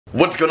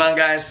What's going on,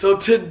 guys? So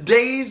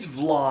today's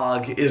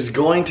vlog is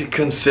going to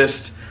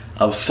consist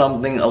of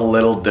something a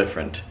little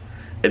different.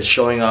 It's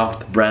showing off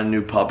the brand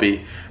new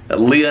puppy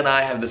that Leah and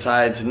I have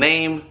decided to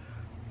name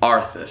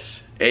Arthas.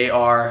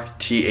 A-R-T-H-A-S.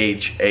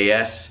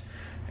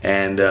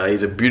 And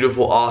he's a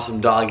beautiful,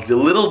 awesome dog. He's a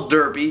little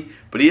derpy,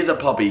 but he is a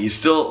puppy. He's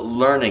still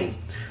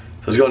learning.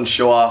 So let's go and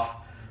show off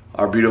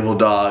our beautiful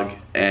dog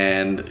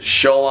and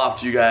show him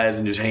off to you guys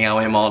and just hang out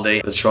with him all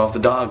day. Let's show off the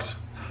dogs.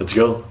 Let's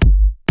go.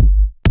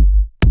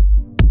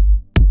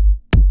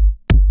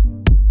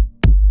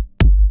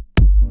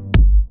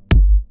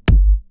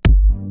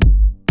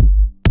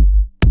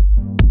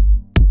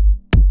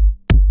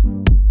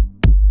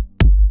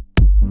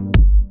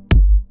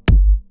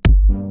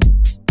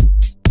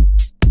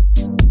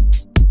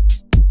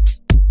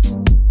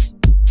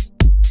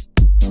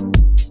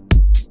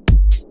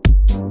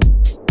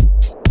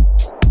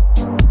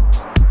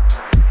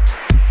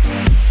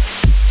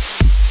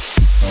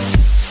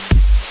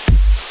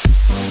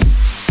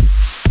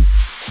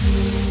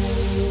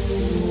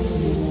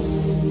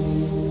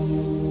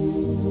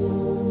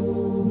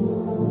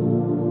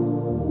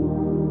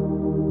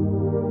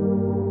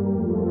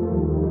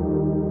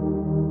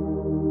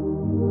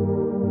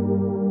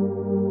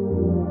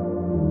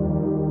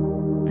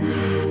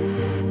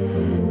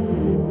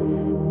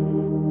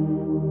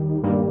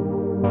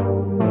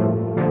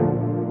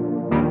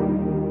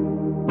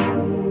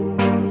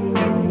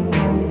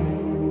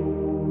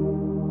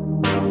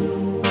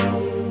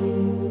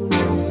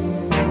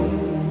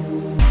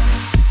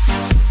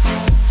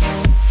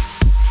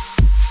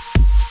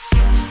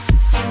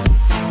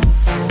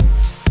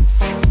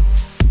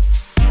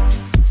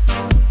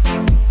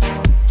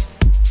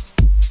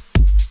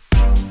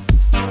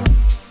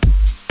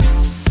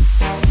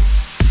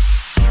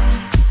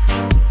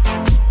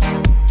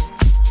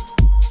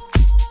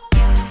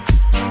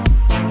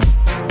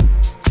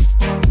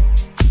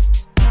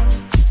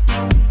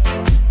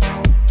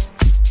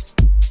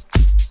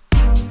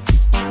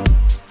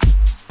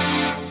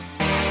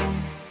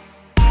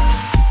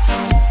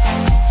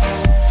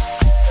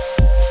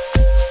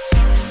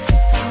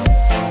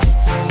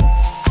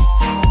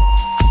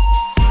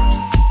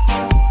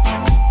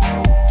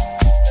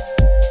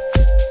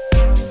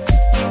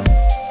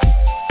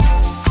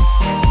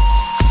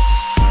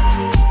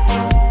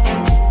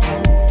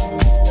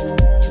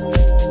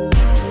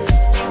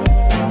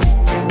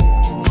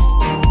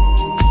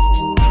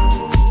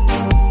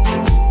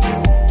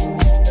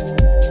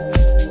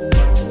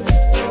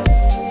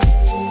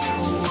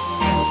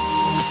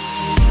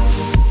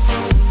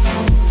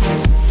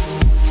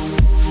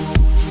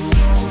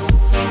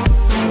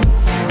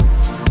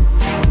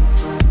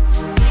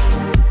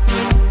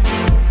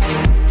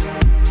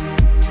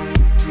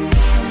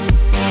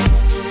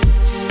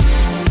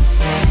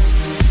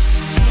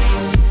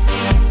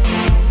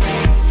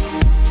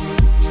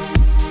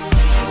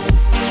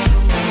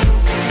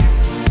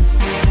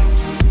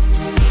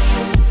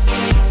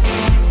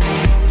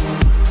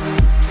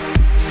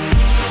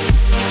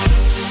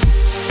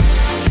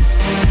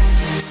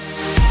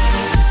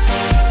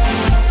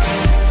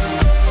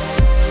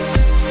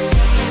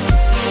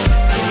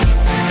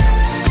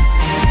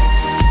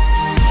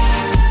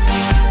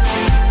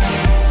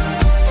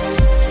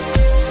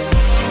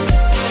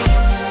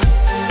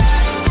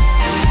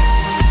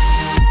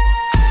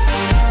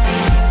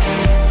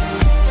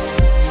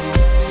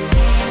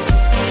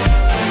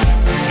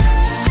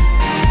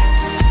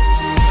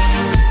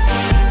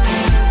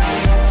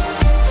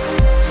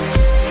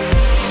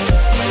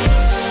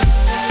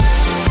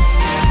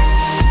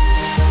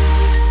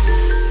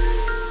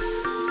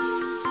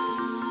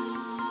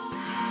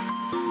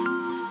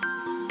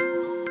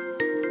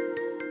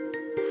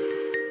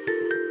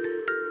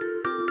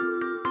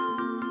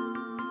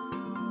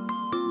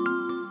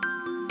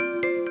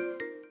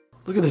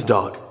 Look at this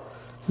dog.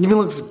 He even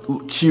looks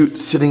cute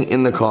sitting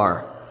in the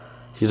car.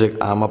 He's like,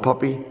 I'm a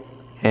puppy,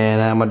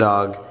 and I'm a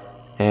dog,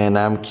 and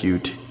I'm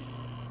cute.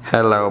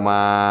 Hello,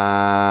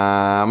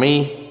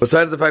 mommy.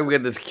 Besides the fact we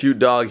got this cute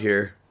dog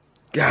here,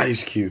 God,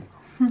 he's cute.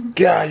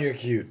 God, you're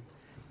cute.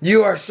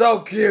 You are so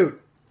cute.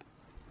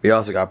 We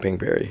also got Pink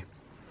Perry.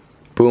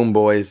 Boom,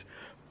 boys.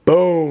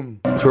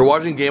 Boom. So we're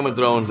watching Game of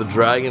Thrones, the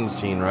dragon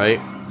scene, right?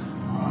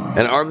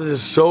 And Arthas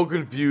is so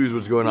confused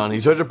what's going on.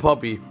 He's such a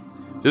puppy.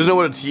 He doesn't know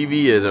what a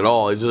TV is at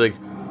all. He's just like,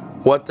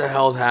 what the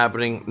hell's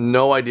happening?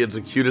 No idea. It's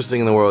the cutest thing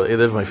in the world. Hey,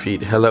 there's my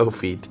feet. Hello,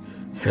 feet.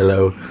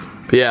 Hello.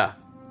 But yeah,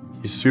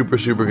 he's super,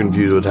 super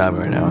confused what's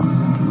happening right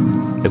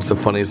now. It's the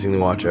funniest thing to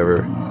watch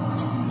ever.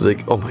 He's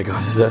like, oh my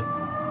god,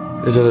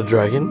 is that a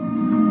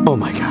dragon? Oh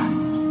my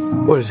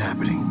god. What is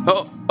happening?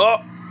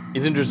 Oh,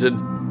 he's interested.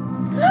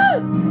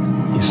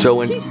 He's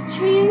so in. She's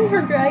chaining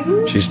her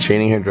dragons? She's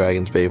chaining her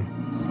dragons, babe.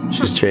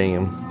 She's chaining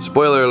him.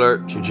 Spoiler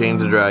alert, she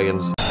chains the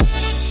dragons.